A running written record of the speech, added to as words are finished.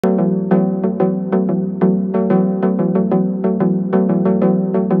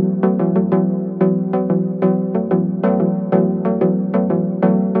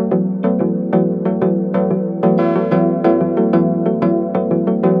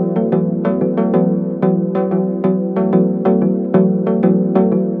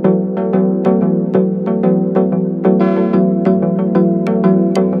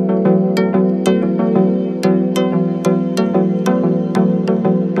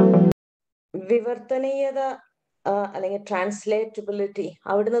വിവർത്തനീയത അല്ലെങ്കിൽ ട്രാൻസ്ലേറ്റബിലിറ്റി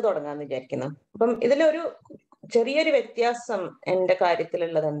അവിടുന്ന് തുടങ്ങാന്ന് വിചാരിക്കുന്നു. അപ്പം ഇതിലൊരു ചെറിയൊരു വ്യത്യാസം എന്റെ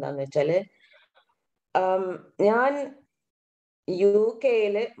കാര്യത്തിലുള്ളത് എന്താന്ന് വെച്ചാല്, ഞാൻ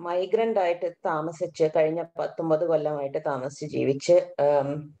UK-യില് മൈഗ്രന്റ് ആയിട്ട് താമസിച്ച് കഴിഞ്ഞ 19 കൊല്ലമായിട്ട് താമസിച്ച് ജീവിച്ച്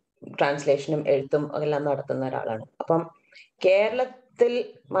ട്രാൻസ്ലേഷനും എഴുത്തും എല്ലാം നടത്തുന്ന ഒരാളാണ്. അപ്പം കേരളത്തിൽ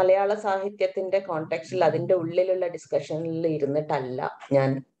മലയാള സാഹിത്യത്തിന്റെ കോണ്ടെക്സ്റ്റിൽ അതിന്റെ ഉള്ളിലുള്ള ഡിസ്കഷനിൽ ഇരുന്നിട്ടല്ല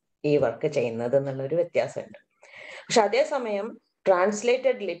ഞാൻ ഈ വർക്ക് ചെയ്യുന്നത് എന്നുള്ളൊരു വ്യത്യാസമുണ്ട്. പക്ഷെ അതേസമയം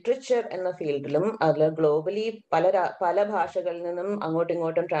ട്രാൻസ്ലേറ്റഡ് ലിറ്ററേച്ചർ എന്ന ഫീൽഡിലും അതിൽ ഗ്ലോബലി പല ഭാഷകളിൽ നിന്നും അങ്ങോട്ടും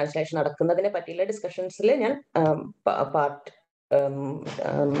ഇങ്ങോട്ടും ട്രാൻസ്ലേഷൻ നടക്കുന്നതിനെ പറ്റിയുള്ള ഡിസ്കഷൻസിൽ ഞാൻ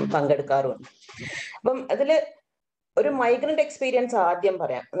പങ്കെടുക്കാറുണ്ട്. അപ്പം അതില് ഒരു മൈഗ്രന്റ് എക്സ്പീരിയൻസ് ആദ്യം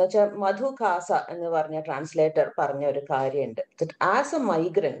പറയാം. എന്ന് വെച്ചാൽ മധു ഖാസ എന്ന് പറഞ്ഞ ട്രാൻസ്ലേറ്റർ പറഞ്ഞ ഒരു കാര്യമുണ്ട്. As A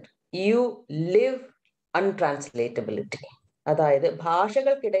migrant you live അൺട്രാൻസ്ലേറ്റബിലിറ്റി, അതായത്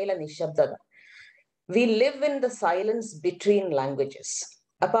ഭാഷകൾക്കിടയിലെ നിശബ്ദത. We live in the silence between languages.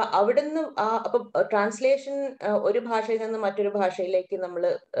 അപ്പൊ അവിടുന്ന് അപ്പൊ ട്രാൻസ്ലേഷൻ ഒരു ഭാഷയിൽ നിന്ന് മറ്റൊരു ഭാഷയിലേക്ക് നമ്മൾ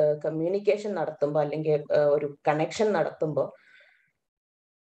കമ്മ്യൂണിക്കേഷൻ നടത്തുമ്പോൾ അല്ലെങ്കിൽ ഒരു കണക്ഷൻ നടത്തുമ്പോൾ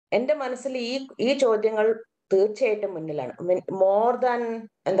എന്റെ മനസ്സിൽ ഈ ചോദ്യങ്ങൾ തീർച്ചയായിട്ടും മുന്നിലാണ്. മോർ ദാൻ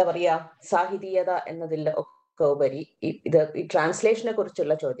എന്താ പറയാ സാഹിതീയത എന്നതിൽ ഒക്കെ ഉപരി ഈ ട്രാൻസ്ലേഷനെ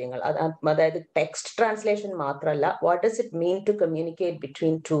കുറിച്ചുള്ള ചോദ്യങ്ങൾ, അതായത് ടെക്സ്റ്റ് ട്രാൻസ്ലേഷൻ മാത്രമല്ല, what does it mean to communicate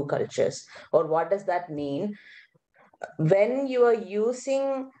between two cultures, or what does that mean when you are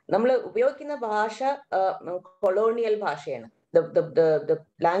using, നമ്മൾ ഉപയോഗിക്കുന്ന ഭാഷ കൊളോണിയൽ ഭാഷയാണ്. the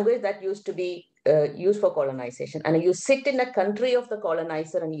language that used to be used for colonization, and you sit in a country of the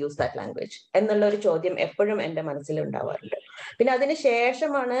colonizer and use that language എന്നുള്ള ഒരു ചോദ്യം എപ്പോഴും എൻ്റെ മനസ്സിൽ ഉണ്ടാവാറുണ്ട്. പിന്നെ അതിന്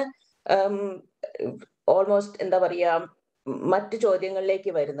ശേഷമാണ് ഓൾമോസ്റ്റ് എന്താ പറയാ മറ്റു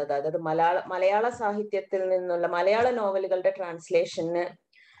ചോദ്യങ്ങളിലേക്ക് വരുന്നത്. അതായത് മലയാള സാഹിത്യത്തിൽ നിന്നുള്ള മലയാള നോവലുകളുടെ ട്രാൻസ്ലേഷന്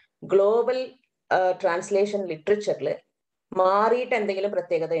ഗ്ലോബൽ ട്രാൻസ്ലേഷൻ ലിറ്ററേച്ചറിൽ മാറിയിട്ട് എന്തെങ്കിലും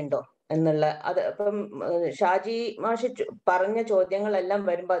പ്രത്യേകത ഉണ്ടോ എന്നുള്ള അത് ഇപ്പം ഷാജി മാഷി പറഞ്ഞ ചോദ്യങ്ങളെല്ലാം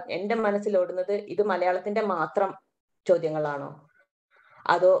വരുമ്പോ എന്റെ മനസ്സിലോടുന്നത് ഇത് മലയാളത്തിന്റെ മാത്രം ചോദ്യങ്ങളാണോ,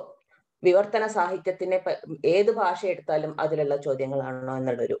 അതോ വിവർത്തന സാഹിത്യത്തിനെ ഏത് ഭാഷ എടുത്താലും അതിലുള്ള ചോദ്യങ്ങളാണോ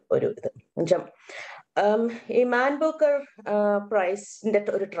എന്നുള്ളൊരു ഇത്. എന്നുവെച്ചാൽ ഈ മാൻ ബൂക്കർ പ്രൈസിന്റെ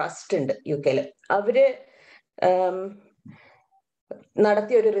ഒരു ട്രസ്റ്റ് ഉണ്ട് UK-ല്. അവര്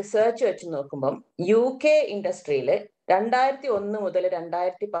നടത്തിയ ഒരു റിസർച്ച് വെച്ച് നോക്കുമ്പം UK ഇൻഡസ്ട്രിയില് 2001 മുതൽ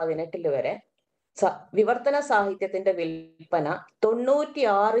 2018 വരെ വിവർത്തന സാഹിത്യത്തിന്റെ വിൽപ്പന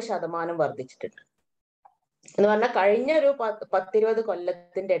 96% വർദ്ധിച്ചിട്ടുണ്ട്. എന്ന് പറഞ്ഞാൽ കഴിഞ്ഞ ഒരു 10-20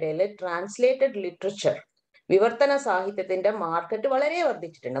 കൊല്ലത്തിന്റെ ഇടയിൽ ട്രാൻസ്ലേറ്റഡ് ലിറ്ററേച്ചർ വിവർത്തന സാഹിത്യത്തിന്റെ മാർക്കറ്റ് വളരെ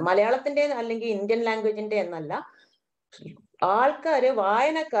വർദ്ധിച്ചിട്ടുണ്ട്. മലയാളത്തിന്റെ അല്ലെങ്കിൽ ഇന്ത്യൻ ലാംഗ്വേജിന്റെ എന്നല്ല,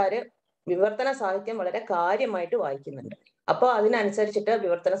 വായനക്കാര് വിവർത്തന സാഹിത്യം വളരെ കാര്യമായിട്ട് വായിക്കുന്നുണ്ട്. അപ്പോൾ അതിനനുസരിച്ചിട്ട്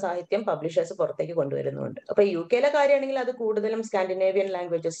വിവർത്തന സാഹിത്യം പബ്ലിഷേഴ്സ് പുറത്തേക്ക് കൊണ്ടുവരുന്നുണ്ട്. അപ്പൊ UK-ലെ കാര്യമാണെങ്കിൽ അത് കൂടുതലും സ്കാൻഡിനേവിയൻ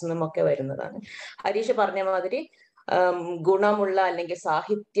ലാംഗ്വേജസ് നിന്നും ഒക്കെ വരുന്നതാണ്. ഹരീഷ് പറഞ്ഞ മാതിരി ഗുണമുള്ള അല്ലെങ്കിൽ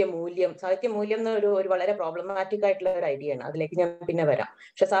സാഹിത്യ മൂല്യം എന്ന ഒരു വളരെ പ്രോബ്ലമാറ്റിക് ആയിട്ടുള്ള ഒരു ഐഡിയ ആണ്. അതിലേക്ക് ഞാൻ പിന്നെ വരാം.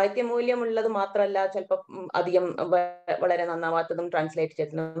 പക്ഷെ സാഹിത്യ മൂല്യം ഉള്ളത് മാത്രമല്ല, ചിലപ്പോൾ അധികം വളരെ നന്നാവാത്തതും ട്രാൻസ്ലേറ്റ്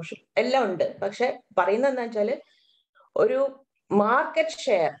ചെയ്യുന്നതും എല്ലാം ഉണ്ട്. പക്ഷെ പറയുന്നത് എന്താ വെച്ചാല് ഒരു മാർക്കറ്റ്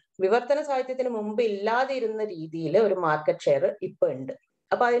ഷെയർ വിവർത്തന സാഹിത്യത്തിന് മുമ്പ് ഇല്ലാതിരുന്ന രീതിയിൽ ഒരു മാർക്കറ്റ് ഷെയർ ഇപ്പൊ ഉണ്ട്.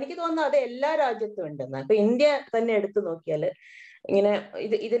 അപ്പൊ എനിക്ക് തോന്നുന്നു അത് എല്ലാ രാജ്യത്തും ഉണ്ടെന്നാണ്. ഇപ്പൊ ഇന്ത്യ തന്നെ എടുത്തു നോക്കിയാൽ ഇങ്ങനെ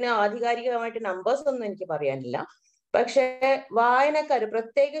ഇതിന് ആധികാരികമായിട്ട് നമ്പേഴ്സ് ഒന്നും എനിക്ക് പറയാനില്ല. പക്ഷെ വായനക്കാർ,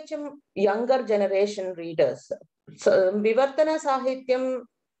 പ്രത്യേകിച്ചും യങ്കർ ജനറേഷൻ റീഡേഴ്സ്, വിവർത്തന സാഹിത്യം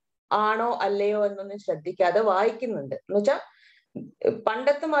ആണോ അല്ലയോ എന്നൊന്നും ശ്രദ്ധിക്കാതെ വായിക്കുന്നുണ്ട്. എന്ന് വെച്ചാൽ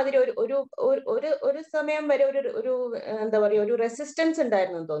പണ്ടത്തെ മാതിരി ഒരു സമയം വരെ ഒരു എന്താ പറയുക ഒരു റെസിസ്റ്റൻസ്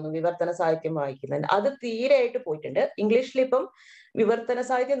ഉണ്ടായിരുന്നു തോന്നുന്നു വിവർത്തന സാഹിത്യം വായിക്കുന്നതിന്. അത് തീരെയായിട്ട് പോയിട്ടുണ്ട്. ഇംഗ്ലീഷിൽ ഇപ്പം വിവർത്തന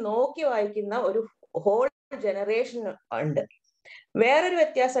സാഹിത്യം നോക്കി വായിക്കുന്ന ഒരു ഹോൾ ജനറേഷൻ ഉണ്ട്. വേറൊരു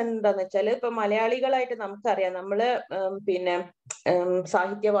വ്യത്യാസം എന്താന്ന് വെച്ചാൽ ഇപ്പൊ മലയാളികളായിട്ട് നമുക്കറിയാം, നമ്മള് പിന്നെ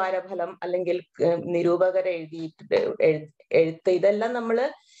സാഹിത്യ വാരഫലം അല്ലെങ്കിൽ നിരൂപകരെ എഴുത്ത് ഇതെല്ലാം നമ്മള്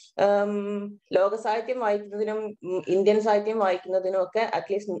ലോക സാഹിത്യം വായിക്കുന്നതിനും ഇന്ത്യൻ സാഹിത്യം വായിക്കുന്നതിനും ഒക്കെ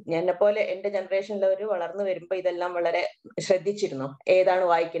അറ്റ്ലീസ്റ്റ് എന്നെ പോലെ എന്റെ ജനറേഷനിലവർ വളർന്നു വരുമ്പോ ഇതെല്ലാം വളരെ ശ്രദ്ധിച്ചിരുന്നു. ഏതാണ്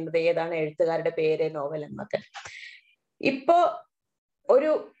വായിക്കേണ്ടത്, ഏതാണ് എഴുത്തുകാരുടെ പേര്, നോവൽ എന്നൊക്കെ. ഇപ്പോ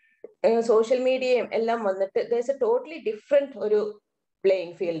ഒരു സോഷ്യൽ മീഡിയയും എല്ലാം വന്നിട്ട് ദേഴ്സ് എ ടോട്ടലി ഡിഫറെന്റ് ഒരു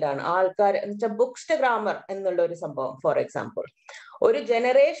പ്ലേയിങ് ഫീൽഡാണ്. ആൾക്കാർ എന്ന് വെച്ചാൽ ബുക്സ് ഗ്രാമർ എന്നുള്ള ഒരു സംഭവം, ഫോർ എക്സാമ്പിൾ, ഒരു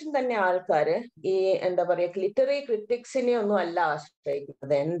ജനറേഷൻ തന്നെ ആൾക്കാര് ഈ എന്താ പറയുക ലിറ്റററി ക്രിറ്റിക്സിനെ ഒന്നും അല്ല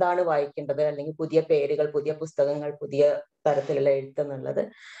ആശ്രയിക്കുന്നത്. എന്താണ് വായിക്കേണ്ടത് അല്ലെങ്കിൽ പുതിയ പേരുകൾ, പുതിയ പുസ്തകങ്ങൾ, പുതിയ തരത്തിലുള്ള എഴുത്തെന്നുള്ളത്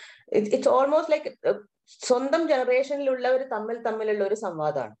ഇറ്റ്സ് ഓൾമോസ്റ്റ് ലൈക്ക് സ്വന്തം ജനറേഷനിലുള്ളവർ തമ്മിലുള്ള ഒരു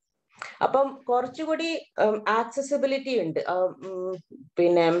സംവാദമാണ്. അപ്പം കുറച്ചുകൂടി ആക്സസിബിലിറ്റി ഉണ്ട്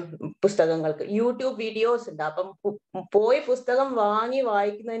പിന്നെ പുസ്തകങ്ങൾക്ക്. യൂട്യൂബ് വീഡിയോസ് ഉണ്ട്. അപ്പം പോയി പുസ്തകം വാങ്ങി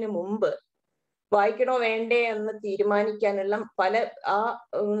വായിക്കുന്നതിന് മുമ്പ് വായിക്കണോ വേണ്ടേ എന്ന് തീരുമാനിക്കാനുള്ള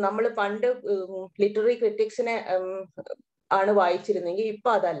നമ്മൾ പണ്ട് ലിറ്റററി ക്രിറ്റിക്സിനെ ആണ് വായിച്ചിരുന്നെങ്കിൽ ഇപ്പൊ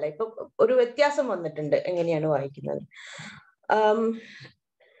അതല്ല. ഇപ്പൊ ഒരു വ്യത്യാസം വന്നിട്ടുണ്ട് എങ്ങനെയാണ് വായിക്കുന്നത്.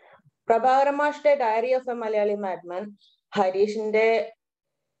 പ്രഭാകരൻ മാഷിന്റെ diary of A Malayali madman, ഹരീഷിന്റെ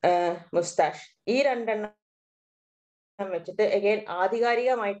മുസ്താഷ്, ഈ രണ്ടെണ്ണം വെച്ചിട്ട് അഗൈൻ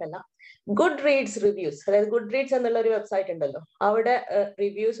ആധികാരികമായിട്ടല്ല, ഗുഡ് റീഡ്സ് റിവ്യൂസ്, അതായത് ഗുഡ് റീഡ്സ് എന്നുള്ള ഒരു വെബ്സൈറ്റ് ഉണ്ടല്ലോ, അവിടെ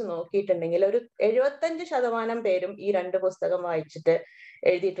റിവ്യൂസ് നോക്കിയിട്ടുണ്ടെങ്കിൽ ഒരു 75% പേരും ഈ രണ്ട് പുസ്തകം വായിച്ചിട്ട്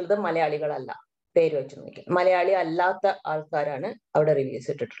എഴുതിയിട്ടുള്ളത് മലയാളികളല്ല. പേര് വെച്ച് നോക്കി മലയാളി അല്ലാത്ത ആൾക്കാരാണ് അവിടെ റിവ്യൂസ്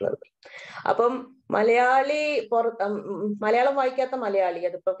ഇട്ടിട്ടുള്ളത്. അപ്പം മലയാളം വായിക്കാത്ത മലയാളി,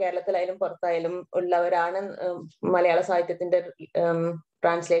 അതിപ്പോ കേരളത്തിലായാലും പുറത്തായാലും ഉള്ളവരാണ് മലയാള സാഹിത്യത്തിന്റെ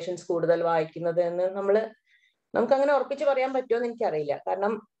ട്രാൻസ്ലേഷൻസ് കൂടുതൽ വായിക്കുന്നത് എന്ന് നമുക്ക് അങ്ങനെ ഉറപ്പിച്ച് പറയാൻ പറ്റുമോ എന്ന് എനിക്കറിയില്ല.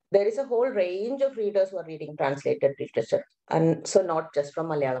 കാരണം there is a whole range of readers who are reading translated literature, and so not just from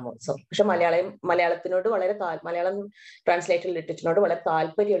Malayalam also. പക്ഷെ മലയാളത്തിനോട് മലയാളം ട്രാൻസ്ലേറ്റഡ് ലിറ്ററേച്ചറിനോട് വളരെ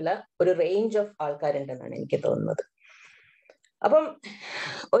താല്പര്യമുള്ള ഒരു റേഞ്ച് ഓഫ് ആൾക്കാരുണ്ടെന്നാണ് എനിക്ക് തോന്നുന്നത്. അപ്പം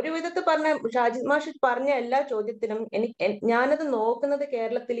ഒരു വിധത്തിൽ പറഞ്ഞ ഷാജിദ് മാഷ് പറഞ്ഞ എല്ലാ ചോദ്യത്തിനും ഞാനത് നോക്കുന്നത്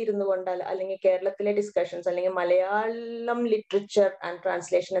കേരളത്തിൽ ഇരുന്നു കൊണ്ടല്ല, അല്ലെങ്കിൽ കേരളത്തിലെ ഡിസ്കഷൻസ്, അല്ലെങ്കിൽ മലയാളം ലിറ്ററേച്ചർ ആൻഡ്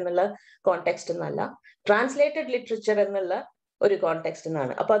ട്രാൻസ്ലേഷൻ എന്നുള്ള കോണ്ടെക്സ്റ്റ് എന്നല്ല, ട്രാൻസ്ലേറ്റഡ് ലിറ്ററേച്ചർ എന്നുള്ള ഒരു കോണ്ടെക്സ്റ്റ്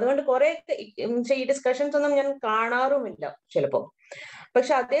എന്നാണ്. അപ്പൊ അതുകൊണ്ട് കുറെ ഈ ഡിസ്കഷൻസ് ഒന്നും ഞാൻ കാണാറുമില്ല ചിലപ്പോ.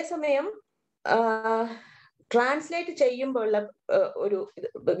 പക്ഷെ അതേസമയം ട്രാൻസ്ലേറ്റ് ചെയ്യുമ്പോൾ ഉള്ള ഒരു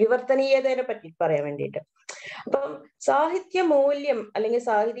വിവർത്തനീയതയെ പറ്റി പറയാൻ വേണ്ടിയിട്ട്, അപ്പം സാഹിത്യ മൂല്യം അല്ലെങ്കിൽ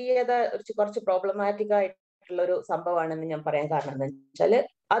സാഹിതീയത കുറച്ച് പ്രോബ്ലമാറ്റിക് ആയിട്ടുള്ള ഒരു സംഭവമാണെന്ന് ഞാൻ പറയാൻ കാരണം എന്താ വെച്ചാല്,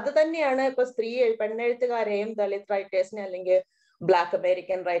 അത് തന്നെയാണ് ഇപ്പൊ പെണ്ണെഴുത്തുകാരെയും ദളിത് റൈറ്റേഴ്സിനെ അല്ലെങ്കിൽ ബ്ലാക്ക്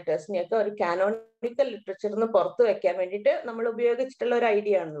അമേരിക്കൻ റൈറ്റേഴ്സിനെയൊക്കെ ഒരു കാനോണിക്കൽ ലിറ്ററേച്ചറിന് പുറത്തു വെക്കാൻ വേണ്ടിയിട്ട് നമ്മൾ ഉപയോഗിച്ചിട്ടുള്ള ഒരു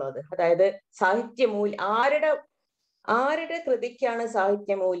ഐഡിയ ആണല്ലോ അത്. അതായത് സാഹിത്യമൂല്യം, ആരുടെ കൃതിക്കാണ്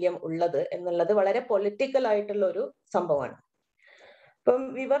സാഹിത്യമൂല്യം ഉള്ളത് എന്നുള്ളത് വളരെ പൊളിറ്റിക്കൽ ആയിട്ടുള്ള ഒരു സംഭവമാണ്. ഇപ്പം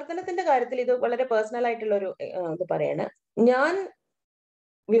വിവർത്തനത്തിന്റെ കാര്യത്തിൽ ഇത് വളരെ പേഴ്സണൽ ആയിട്ടുള്ള ഒരു ഇത് പറയാണ്. ഞാൻ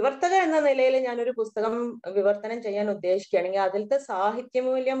വിവർത്തക എന്ന നിലയിൽ ഞാനൊരു പുസ്തകം വിവർത്തനം ചെയ്യാൻ ഉദ്ദേശിക്കുകയാണെങ്കിൽ അതിലത്തെ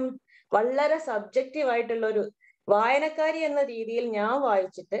സാഹിത്യമൂല്യം വളരെ സബ്ജക്റ്റീവ് ആയിട്ടുള്ള ഒരു, വായനക്കാരി എന്ന രീതിയിൽ ഞാൻ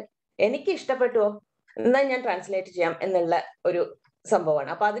വായിച്ചിട്ട് എനിക്ക് ഇഷ്ടപ്പെട്ടുവോ എന്നാൽ ഞാൻ ട്രാൻസ്ലേറ്റ് ചെയ്യാം എന്നുള്ള ഒരു സംഭവമാണ്.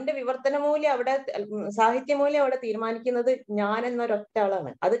 അപ്പൊ അതിന്റെ വിവർത്തന മൂല്യം അവിടെ, സാഹിത്യമൂല്യം അവിടെ തീരുമാനിക്കുന്നത് ഞാൻ എന്നൊരൊറ്റ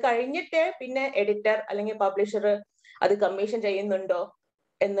ആളാണ്. അത് കഴിഞ്ഞിട്ട് പിന്നെ എഡിറ്റർ അല്ലെങ്കിൽ പബ്ലിഷർ അത് കമ്മീഷൻ ചെയ്യുന്നുണ്ടോ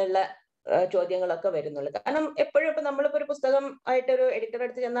എന്നുള്ള ചോദ്യങ്ങളൊക്കെ വരുന്നുള്ളൂ. കാരണം എപ്പോഴും ഇപ്പൊ നമ്മളിപ്പോ ഒരു പുസ്തകം ആയിട്ട് ഒരു എഡിറ്റർ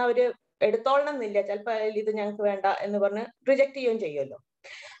അടുത്ത് ചെന്നാൽ അവര് എടുത്തോളണം എന്നില്ല, ചിലപ്പോ ഇത് ഞങ്ങൾക്ക് വേണ്ട എന്ന് പറഞ്ഞ് റിജക്ട് ചെയ്യുകയും ചെയ്യുമല്ലോ.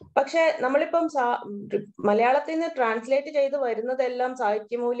 പക്ഷെ നമ്മളിപ്പം മലയാളത്തിൽ നിന്ന് ട്രാൻസ്ലേറ്റ് ചെയ്ത് വരുന്നതെല്ലാം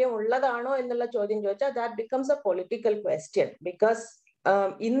സാഹിത്യമൂല്യം ഉള്ളതാണോ എന്നുള്ള ചോദ്യം ചോദിച്ചാൽ that becomes A political question. Because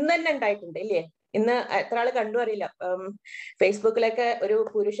ഇന്ന് തന്നെ ഉണ്ടായിട്ടുണ്ട് ഇല്ലേ, ഇന്ന് എത്ര ആള് കണ്ടു അറിയില്ല, ഫേസ്ബുക്കിലൊക്കെ ഒരു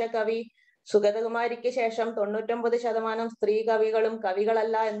പുരുഷ കവി സുഗതകുമാരിക്ക് ശേഷം 99% സ്ത്രീ കവികളും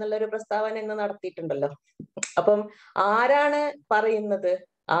കവികളല്ല എന്നുള്ളൊരു പ്രസ്താവന ഇന്ന് നടത്തിയിട്ടുണ്ടല്ലോ. അപ്പം ആരാണ് പറയുന്നത്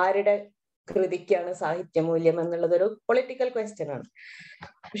ആരുടെ കൃതിക്കാണ് സാഹിത്യമൂല്യം എന്നുള്ളതൊരു പൊളിറ്റിക്കൽ ക്വസ്റ്റ്യൻ ആണ്.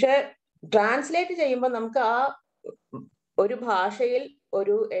 പക്ഷെ ട്രാൻസ്ലേറ്റ് ചെയ്യുമ്പോൾ നമുക്ക് ആ ഒരു ഭാഷയിൽ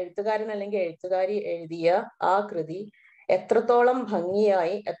ഒരു എഴുത്തുകാരൻ അല്ലെങ്കിൽ എഴുത്തുകാരി എഴുതിയ ആ കൃതി എത്രത്തോളം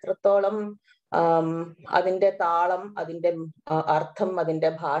ഭംഗിയായി, എത്രത്തോളം അതിന്റെ താളം, അതിന്റെ അർത്ഥം, അതിന്റെ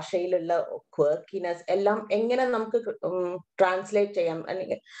ഭാഷയിലുള്ള ക്വർക്കിനെസ് എല്ലാം എങ്ങനെ നമുക്ക് ട്രാൻസ്ലേറ്റ് ചെയ്യാം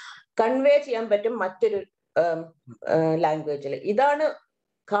അല്ലെങ്കിൽ കൺവേ ചെയ്യാൻ പറ്റും മറ്റൊരു ലാംഗ്വേജിൽ. ഇതാണ്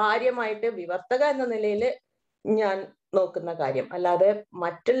കാര്യമായിട്ട് വിവർത്തക എന്ന നിലയിൽ ഞാൻ നോക്കുന്ന കാര്യം. അല്ലാതെ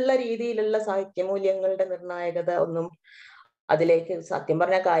മറ്റുള്ള രീതിയിലുള്ള സാഹിത്യമൂല്യങ്ങളുടെ നിർണായകത ഒന്നും അതിലേക്ക് സത്യം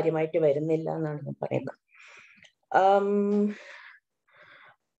പറഞ്ഞ കാര്യമായിട്ട് വരുന്നില്ല എന്നാണ് ഞാൻ പറയുന്നത്.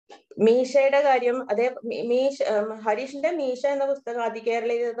 മീശയുടെ കാര്യം, അതേ ഹരീഷിന്റെ മീശ എന്ന പുസ്തകം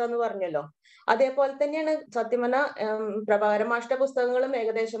അതികേരളീയത എന്ന് പറഞ്ഞല്ലോ, അതേപോലെ തന്നെയാണ് സത്യം പറഞ്ഞ പ്രഭാകരൻ മാഷിന്റെ പുസ്തകങ്ങളും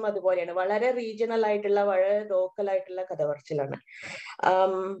ഏകദേശം അതുപോലെയാണ്. വളരെ റീജിയണൽ ആയിട്ടുള്ള, വളരെ ലോക്കൽ ആയിട്ടുള്ള കഥ പറച്ചിലാണ്.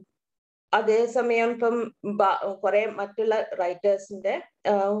 അതേസമയം ഇപ്പം കുറെ മറ്റുള്ള റൈറ്റേഴ്സിന്റെ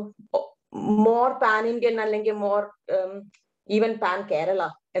മോർ പാൻ ഇന്ത്യൻ അല്ലെങ്കിൽ മോർ ഈവൻ പാൻ കേരള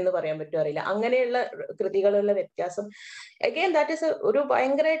എന്ന് പറയാൻ പറ്റുമോ അറിയില്ല, അങ്ങനെയുള്ള കൃതികളുള്ള വ്യത്യാസം അഗൈൻ ദാറ്റ് ഈസ് ഒരു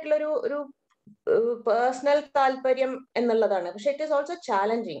ഭയങ്കരമായിട്ടുള്ള ഒരു പേഴ്സണൽ താല്പര്യം എന്നുള്ളതാണ്. പക്ഷെ ഇറ്റ് ഈസ് ഓൾസോ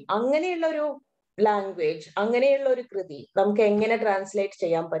ചാലഞ്ചിങ്. അങ്ങനെയുള്ള ഒരു ലാംഗ്വേജ്, അങ്ങനെയുള്ള ഒരു കൃതി നമുക്ക് എങ്ങനെ ട്രാൻസ്ലേറ്റ്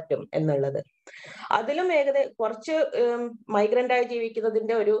ചെയ്യാൻ പറ്റും എന്നുള്ളത്. അതിലും കുറച്ച് മൈഗ്രന്റ് ആയി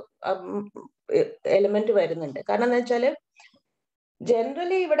ജീവിക്കുന്നതിന്റെ ഒരു എലിമെന്റ് വരുന്നുണ്ട്. കാരണം എന്താ വെച്ചാല്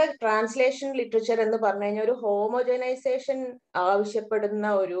ജനറലി ഇവിടെ ട്രാൻസ്ലേഷൻ ലിറ്ററേച്ചർ എന്ന് പറഞ്ഞു കഴിഞ്ഞാൽ ഒരു ഹോമോജനൈസേഷൻ ആവശ്യപ്പെടുന്ന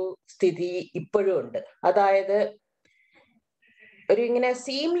ഒരു സ്ഥിതി ഇപ്പോഴും ഉണ്ട്. അതായത് ഒരു ഇങ്ങനെ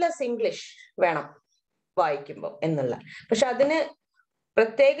സീംലെസ് ഇംഗ്ലീഷ് വേണം വായിക്കുമ്പോൾ എന്നുള്ള. പക്ഷെ അതിന്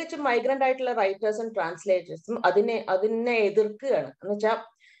പ്രത്യേകിച്ച് മൈഗ്രന്റ് ആയിട്ടുള്ള റൈറ്റേഴ്സും ട്രാൻസ്ലേറ്റേഴ്സും അതിനെ എതിർക്കുകയാണ്. എന്ന് വെച്ചാൽ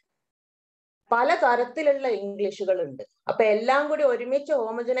പല തരത്തിലുള്ള ഇംഗ്ലീഷുകൾ ഉണ്ട്. അപ്പൊ എല്ലാം കൂടി ഒരുമിച്ച്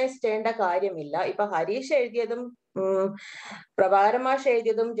ഹോമോജനൈസ് ചെയ്യേണ്ട കാര്യമില്ല. ഇപ്പൊ ഹരീഷ് എഴുതിയതും പ്രഭാകരൻ മാഷ്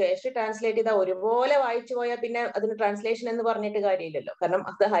എഴുതിയതും ജയശ്രീ ട്രാൻസ്ലേറ്റ് ചെയ്ത ഒരുപോലെ വായിച്ചു പോയാൽ പിന്നെ അതിന് ട്രാൻസ്ലേഷൻ എന്ന് പറഞ്ഞിട്ട് കാര്യമില്ലല്ലോ. കാരണം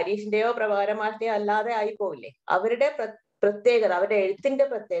അത് ഹരീഷിന്റെയോ പ്രഭാകരൻ മാഷിന്റെയോ അല്ലാതെ ആയി പോവില്ലേ. അവരുടെ പ്രത്യേകത, അവരുടെ എഴുത്തിന്റെ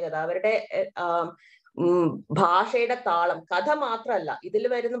പ്രത്യേകത, അവരുടെ ഭാഷയുടെ താളം, കഥ മാത്രമല്ല ഇതിൽ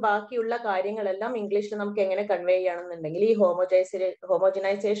വരുന്ന ബാക്കിയുള്ള കാര്യങ്ങളെല്ലാം ഇംഗ്ലീഷിൽ നമുക്ക് എങ്ങനെ കൺവേ ചെയ്യണമെന്നുണ്ടെങ്കിൽ ഈ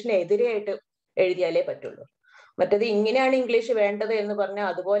ഹോമോജനൈസേഷന് എതിരെയായിട്ട് എഴുതിയാലേ പറ്റുള്ളൂ. മറ്റത് ഇങ്ങനെയാണ് ഇംഗ്ലീഷ് വേണ്ടത് എന്ന് പറഞ്ഞാൽ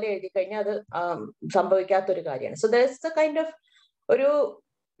അതുപോലെ എഴുതി കഴിഞ്ഞാൽ അത് സംഭവിക്കാത്തൊരു കാര്യമാണ്. സോ ദർസ് എ കൈൻഡ് ഓഫ്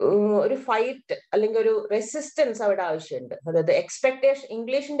ഒരു ഫൈറ്റ് അല്ലെങ്കിൽ ഒരു റെസിസ്റ്റൻസ് അവിടെ ആവശ്യമുണ്ട്. അതായത്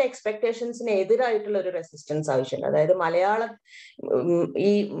ഇംഗ്ലീഷിന്റെ എക്സ്പെക്ടേഷൻസിന് എതിരായിട്ടുള്ള ഒരു റെസിസ്റ്റൻസ് ആവശ്യമുണ്ട്. അതായത് മലയാളം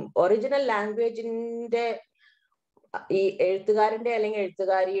ഈ ഒറിജിനൽ ലാംഗ്വേജിന്റെ ഈ എഴുത്തുകാരന്റെ അല്ലെങ്കിൽ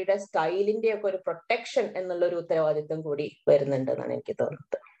എഴുത്തുകാരിയുടെ സ്റ്റൈലിന്റെ ഒക്കെ ഒരു പ്രൊട്ടക്ഷൻ എന്നുള്ള ഒരു ഉത്തരവാദിത്വം കൂടി വരുന്നുണ്ടെന്നാണ് എനിക്ക്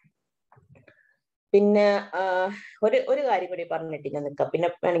തോന്നുന്നത്. പിന്നെ ഒരു കാര്യം കൂടി പറഞ്ഞിട്ട് ഞാൻ നിൽക്കാം, പിന്നെ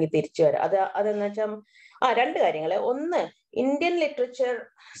വേണമെങ്കിൽ തിരിച്ചു വരാം. അതെന്ന് വെച്ചാൽ രണ്ട് കാര്യങ്ങള്. ഒന്ന്, ഇന്ത്യൻ ലിറ്ററേച്ചർ,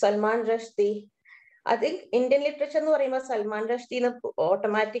 സൽമാൻ റഷ്ദി. അത് ഇന്ത്യൻ ലിറ്ററേച്ചർ എന്ന് പറയുമ്പോൾ സൽമാൻ റഷ്ദി എന്ന്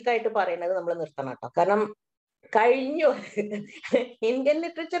ഓട്ടോമാറ്റിക് ആയിട്ട് പറയുന്നത് നമ്മൾ നിർത്തണം കേട്ടോ. കാരണം കഴിഞ്ഞു ഇന്ത്യൻ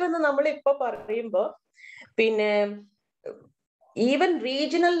ലിറ്ററേച്ചർ എന്ന് നമ്മൾ ഇപ്പൊ പറയുമ്പോ പിന്നെ ഈവൻ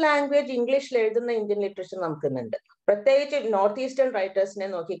റീജിയണൽ ലാംഗ്വേജ് ഇംഗ്ലീഷിൽ എഴുതുന്ന ഇന്ത്യൻ ലിറ്ററേച്ചർ നമുക്കുന്നുണ്ട്. പ്രത്യേകിച്ച് നോർത്ത് ഈസ്റ്റേൺ റൈറ്റേഴ്സിനെ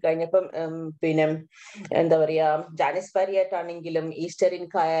നോക്കിക്കഴിഞ്ഞപ്പം പിന്നെ എന്താ പറയാ, ജാനിസ് പരിയറ്റ് ആണെങ്കിലും ഈസ്റ്ററിൻ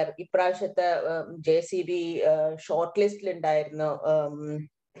കയർ, ഇപ്രാവശ്യത്തെ JCB ഷോർട്ട് ലിസ്റ്റിൽ ഉണ്ടായിരുന്നു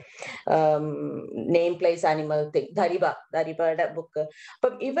name place animal thing, ധരിബയുടെ book.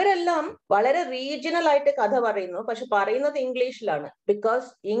 അപ്പം ഇവരെല്ലാം വളരെ റീജിയണൽ ആയിട്ട് കഥ പറയുന്നു, പക്ഷെ പറയുന്നത് ഇംഗ്ലീഷിലാണ്. Because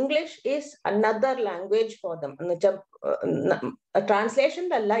English is another language for them. എന്ന് വെച്ചാൽ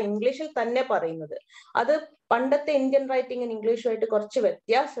ട്രാൻസ്ലേഷനിലല്ല, ഇംഗ്ലീഷിൽ തന്നെ പറയുന്നത്. അത് പണ്ടത്തെ ഇന്ത്യൻ റൈറ്റിംഗ് ഇംഗ്ലീഷുമായിട്ട് കുറച്ച്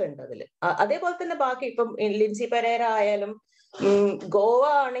വ്യത്യാസമുണ്ട് അതിൽ. അതേപോലെ തന്നെ ബാക്കി ഇപ്പം ലിൻസി പെരേര ആയാലും ഗോവ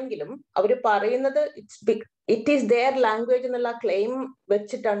ആണെങ്കിലും അവർ പറയുന്നത് ഇറ്റ് ഈസ് ദെയർ ലാംഗ്വേജ് എന്നുള്ള ക്ലെയിം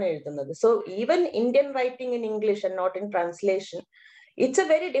വെച്ചിട്ടാണ് എഴുതുന്നത്. So even Indian writing in English and not in translation, it's A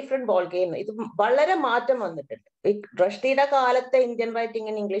very different ball game. ഇത് വളരെ മാറ്റം വന്നിട്ടുണ്ട്. റഷ്ദിയുടെ കാലത്തെ ഇന്ത്യൻ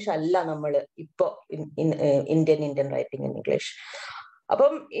റൈറ്റിംഗ് ഇൻ ഇംഗ്ലീഷ് അല്ല നമ്മൾ ഇപ്പോ ഇന്ത്യൻ റൈറ്റിംഗ് ഇൻ ഇംഗ്ലീഷ്.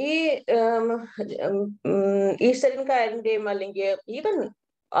 അപ്പം ഈ ഈസ്റ്ററിൻ കയറിന്റെയും അല്ലെങ്കിൽ ഈവൻ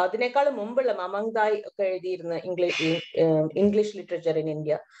അതിനേക്കാൾ മുമ്പുള്ള മമങ്തായ് ഒക്കെ എഴുതിയിരുന്ന ഇംഗ്ലീഷ് ലിറ്ററേച്ചർ ഇൻ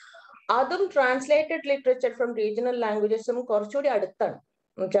ഇന്ത്യ, അതും ട്രാൻസ്ലേറ്റഡ് ലിറ്ററേച്ചർ ഫ്രം റീജിയണൽ ലാംഗ്വേജസും കുറച്ചുകൂടി അടുത്താണ്.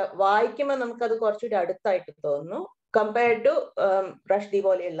 എന്നുവെച്ചാൽ വായിക്കുമ്പോൾ നമുക്കത് കുറച്ചുകൂടി അടുത്തായിട്ട് തോന്നുന്നു കമ്പയർഡ് ടു റഷ്ദി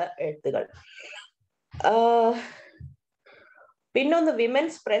പോലെയുള്ള എഴുത്തുകൾ. പിന്നൊന്ന്,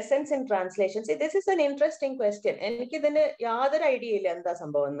 women's presence in translations. This is an interesting question. എനിക്കിതിന് യാതൊരു ഐഡിയ ഇല്ല എന്താ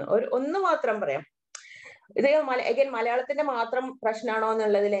സംഭവം എന്ന്. ഒന്ന് മാത്രം പറയാം. ഇത് അഗൈൻ മലയാളത്തിന്റെ മാത്രം പ്രശ്നമാണോ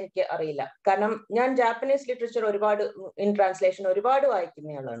എന്നുള്ളതിൽ എനിക്ക് അറിയില്ല. കാരണം ഞാൻ ജാപ്പനീസ് ലിറ്ററേച്ചർ ഒരുപാട് ഇൻ ട്രാൻസ്ലേഷൻ ഒരുപാട്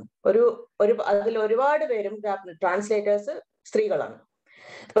വായിക്കുന്നയാളാണ്. അതിൽ ഒരുപാട് പേരും ട്രാൻസ്ലേറ്റേഴ്സ് സ്ത്രീകളാണ്.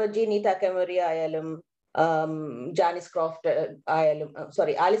 ഇപ്പൊ ജിനി താക്കമറി ആയാലും ജാനിസ് ക്രോഫ്റ്റ് ആയാലും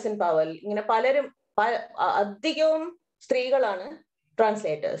ആലിസൺ പവൽ, ഇങ്ങനെ പലരും അധികവും സ്ത്രീകളാണ്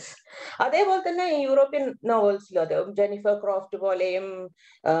ട്രാൻസ്ലേറ്റേഴ്സ്. അതേപോലെ തന്നെ യൂറോപ്യൻ നോവൽസിലും അതെ, ജെനിഫർ ക്രോഫ്റ്റ് പോലെയും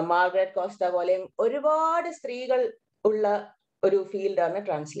മാർഗരറ്റ് കോസ്റ്റ പോലെയും ഒരുപാട് സ്ത്രീകൾ ഉള്ള ഒരു ഫീൽഡാണ്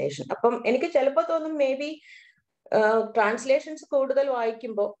ട്രാൻസ്ലേഷൻ. അപ്പം എനിക്ക് ചിലപ്പോൾ തോന്നും മേ ബി ട്രാൻസ്ലേഷൻസ് കൂടുതൽ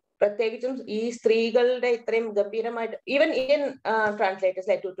വായിക്കുമ്പോൾ, പ്രത്യേകിച്ചും ഈ സ്ത്രീകളുടെ ഇത്രയും ഗംഭീരമായിട്ട് even Indian translators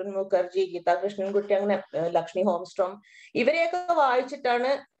like ടുട്ടുൻ Mukherjee, Gita Krishnankutty, അങ്ങനെ ലക്ഷ്മി ഹോംസ്ട്രോം, ഇവരെയൊക്കെ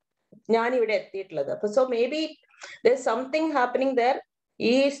വായിച്ചിട്ടാണ് ഞാൻ ഇവിടെ എത്തിയിട്ടുള്ളത്. അപ്പൊ so may be there's something happening there.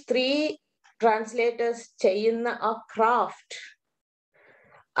 ഈ സ്ത്രീ ട്രാൻസ്ലേറ്റേഴ്സ് ചെയ്യുന്ന ആ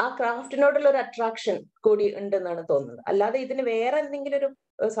ക്രാഫ്റ്റിനോടുള്ള ഒരു അട്രാക്ഷൻ കൂടി ഉണ്ടെന്നാണ് തോന്നുന്നത്. അല്ലാതെ ഇതിന് വേറെ എന്തെങ്കിലും ഒരു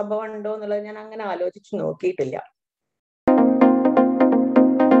സംഭവം ഉണ്ടോ എന്നുള്ളത് ഞാൻ അങ്ങനെ ആലോചിച്ച് നോക്കിയിട്ടില്ല.